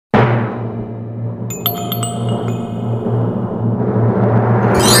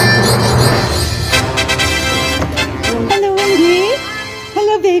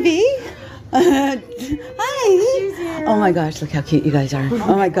my gosh, look how cute you guys are.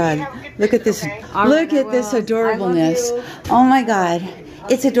 Oh my God. Look at this. Look at this adorableness. Oh my God.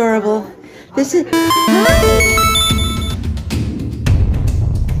 It's adorable. This is...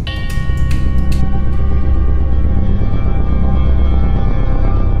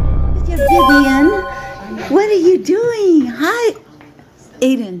 Vivian, what are you doing? Hi,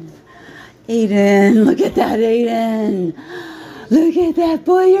 Aiden. Aiden, look at that, Aiden. Look at that,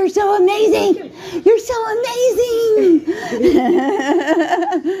 boy, you're so amazing. You're so amazing.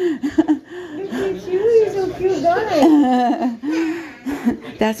 You're so cute,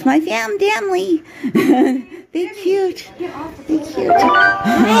 That's my family. They're cute. They're cute.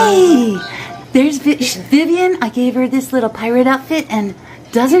 Hey, there's Vivian. I gave her this little pirate outfit, and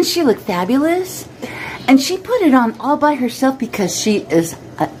doesn't she look fabulous? And she put it on all by herself because she is,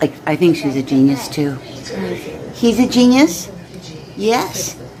 I think she's a genius too. He's a genius?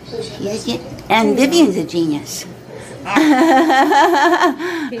 Yes. He's a and Vivian's a genius.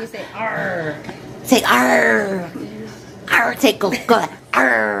 Can you say arr? Say arr. Arr, say go,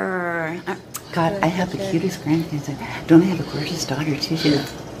 arr. God, I have the cutest grandkids. Don't I have a gorgeous daughter too? She's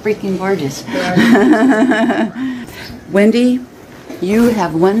freaking gorgeous. Wendy, you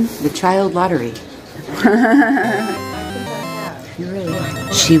have won the child lottery.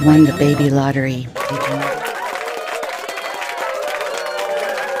 She won the baby lottery.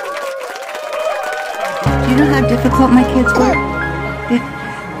 Do you know how difficult my kids were?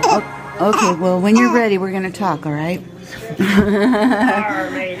 Oh, okay, well, when you're ready, we're going to talk, all right?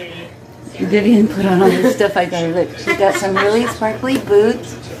 Vivian put on all this stuff I got her. Look, she got some really sparkly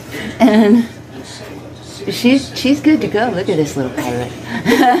boots, and she's good to go. Look at this little pirate.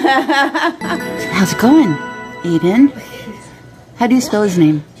 How's it going, Aiden? How do you spell his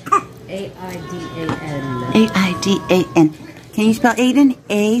name? A-I-D-A-N. A-I-D-A-N. Can you spell Aiden?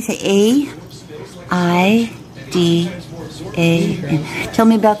 Say A-I-D-A-N. Tell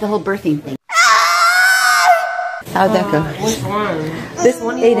me about the whole birthing thing. How'd that go? Which one? This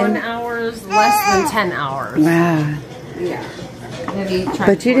 21 hours, less than 10 hours. Wow. Yeah.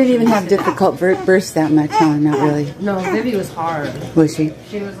 But you didn't even have difficult births that much, huh? Not really. No, Vivi was hard. Was she?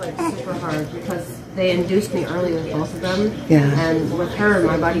 She was like super hard because they induced me early with both of them. Yeah. And with her,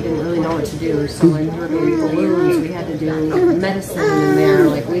 my body didn't really know what to do. So like we were doing balloons, we had to do medicine in there.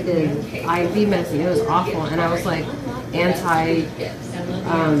 Like we did IV medicine. It was awful. And I was like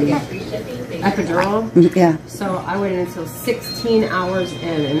epidural. Yeah. So I waited until 16 hours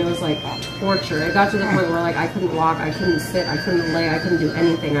in, and it was like torture. It got to the point where like I couldn't walk, I couldn't sit, I couldn't lay, I couldn't do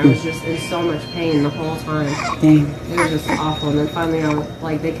anything. I was just in so much pain the whole time. Dang. It was just awful. And then finally, I was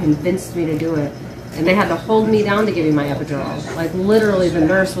like, they convinced me to do it, and they had to hold me down to give me my epidural. Like literally, the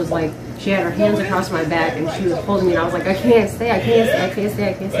nurse was like, she had her hands across my back, and she was holding me, and I was like, I can't stay, I can't stay, I can't stay,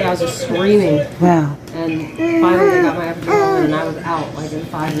 I can't stay. I was just screaming. Wow. And finally, they got my epidural, and I was out like in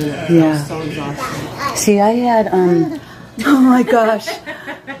 5 minutes. Yeah. I was so exhausted. See, I had, oh my gosh.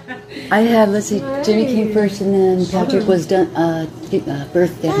 I had, let's see, Jimmy came first, and then Patrick was done,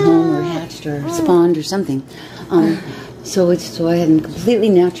 birthed at home or hatched or spawned or something. So I had him completely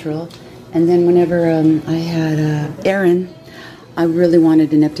natural. And then whenever I had Aaron, I really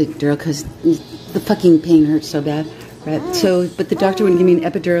wanted an epidural because the fucking pain hurt so bad, right? So, but the doctor wouldn't give me an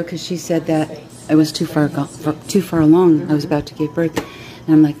epidural because she said that I was too far along. I was about to give birth, and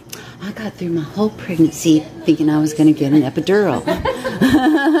I'm like, I got through my whole pregnancy thinking I was going to get an epidural.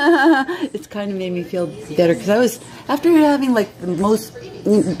 It's kind of made me feel better because I was, after having like the most,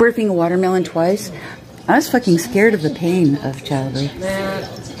 birthing a watermelon twice, I was fucking scared of the pain of childbirth. Man,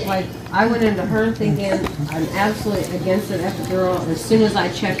 like, I went into her thinking I'm absolutely against an epidural. As soon as I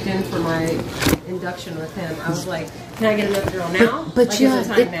checked in for my induction with him, I was like, can I get an epidural now? But like, yeah, is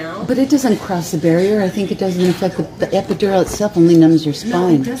the time now? But it doesn't cross the barrier. I think it doesn't affect the epidural itself, only numbs your spine. No,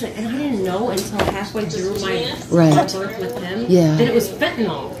 it doesn't. And I didn't know until halfway through my birth with him that it was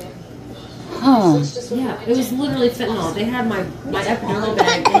fentanyl. Huh. Yeah, it was literally fentanyl. They had my epidural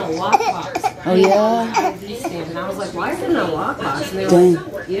bag in a lockbox. Oh, yeah? And I was like, why is it in a lockbox? And they were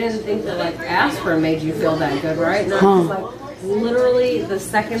like, you didn't think that like aspirin made you feel that good, right? And I was like, literally the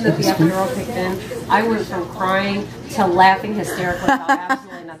second that the epidural kicked in, I went from crying to laughing hysterically about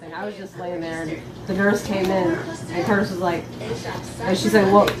absolutely nothing. I was just laying there, and the nurse came in, and Curtis was like, and she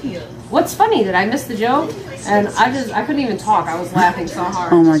said, well, what's funny? Did I miss the joke? And I couldn't even talk. I was laughing so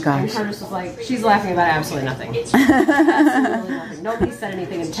hard. Oh my gosh. And Curtis was like, she's laughing about absolutely nothing. Absolutely nothing. Nobody said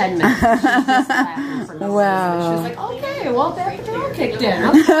anything in 10 minutes. She was just laughing for no reason. She was like, okay, well, the epidural kicked in.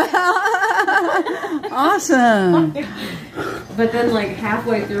 Awesome. But then, like,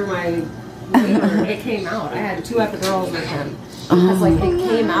 halfway through my later, it came out. I had 2 epidurals with him. Because like it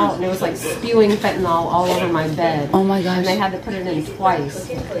came out and it was like spewing fentanyl all over my bed. Oh my gosh. And they had to put it in twice.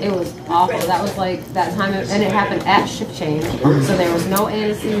 It was awful. That was like that time, and it happened at shift change. So there was no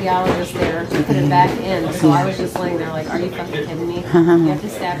anesthesiologist there to put it back in. So I was just laying there like, are you fucking kidding me? You have to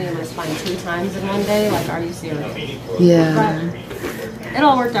stab me in my spine 2 times in one day? Like, are you serious? Yeah. But it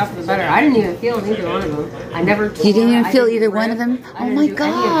all worked out for the better. I didn't even feel either one of them. I never. You didn't even feel either one of them? Oh my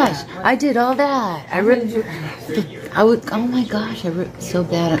gosh. I did all that. I ripped. Oh my gosh, I ripped so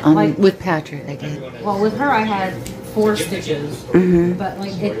bad with Patrick. I did. Well, with her, I had 4 stitches, but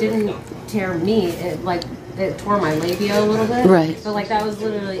like it didn't tear me. It like it tore my labia a little bit. Right. So like that was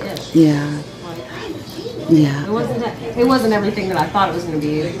literally it. Yeah. Like, yeah. It wasn't everything that I thought it was going to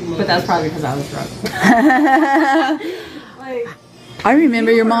be, but that's probably because I was drunk. Like. I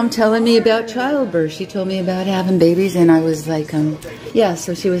remember your mom telling me about childbirth. She told me about having babies, and I was like, yeah.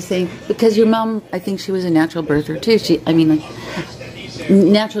 So she was saying, because your mom, I think she was a natural birther too. I mean, like,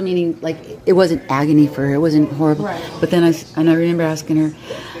 natural meaning like it wasn't agony for her. It wasn't horrible. Right. But then I remember asking her,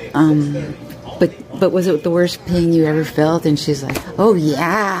 but was it the worst pain you ever felt? And she's like, oh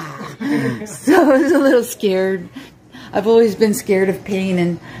yeah. So I was a little scared. I've always been scared of pain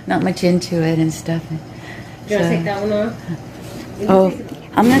and not much into it and stuff. Do you want to take that one off? Oh,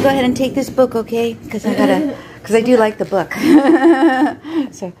 I'm gonna go ahead and take this book, okay? Because I do like the book.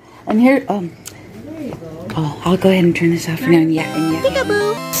 So, and here, oh, I'll go ahead and turn this off for now. And yeah,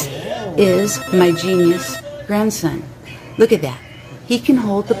 peekaboo is my genius grandson. Look at that. He can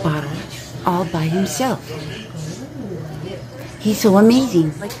hold the bottle all by himself. He's so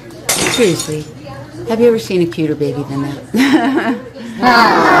amazing. Like, seriously, have you ever seen a cuter baby than that?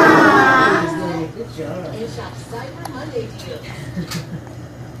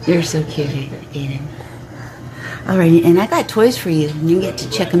 You're so cute, Aiden. Alrighty, and I got toys for you. You get to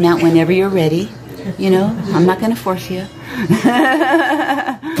check them out whenever you're ready. You know, I'm not going to force you.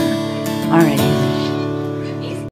 Alrighty.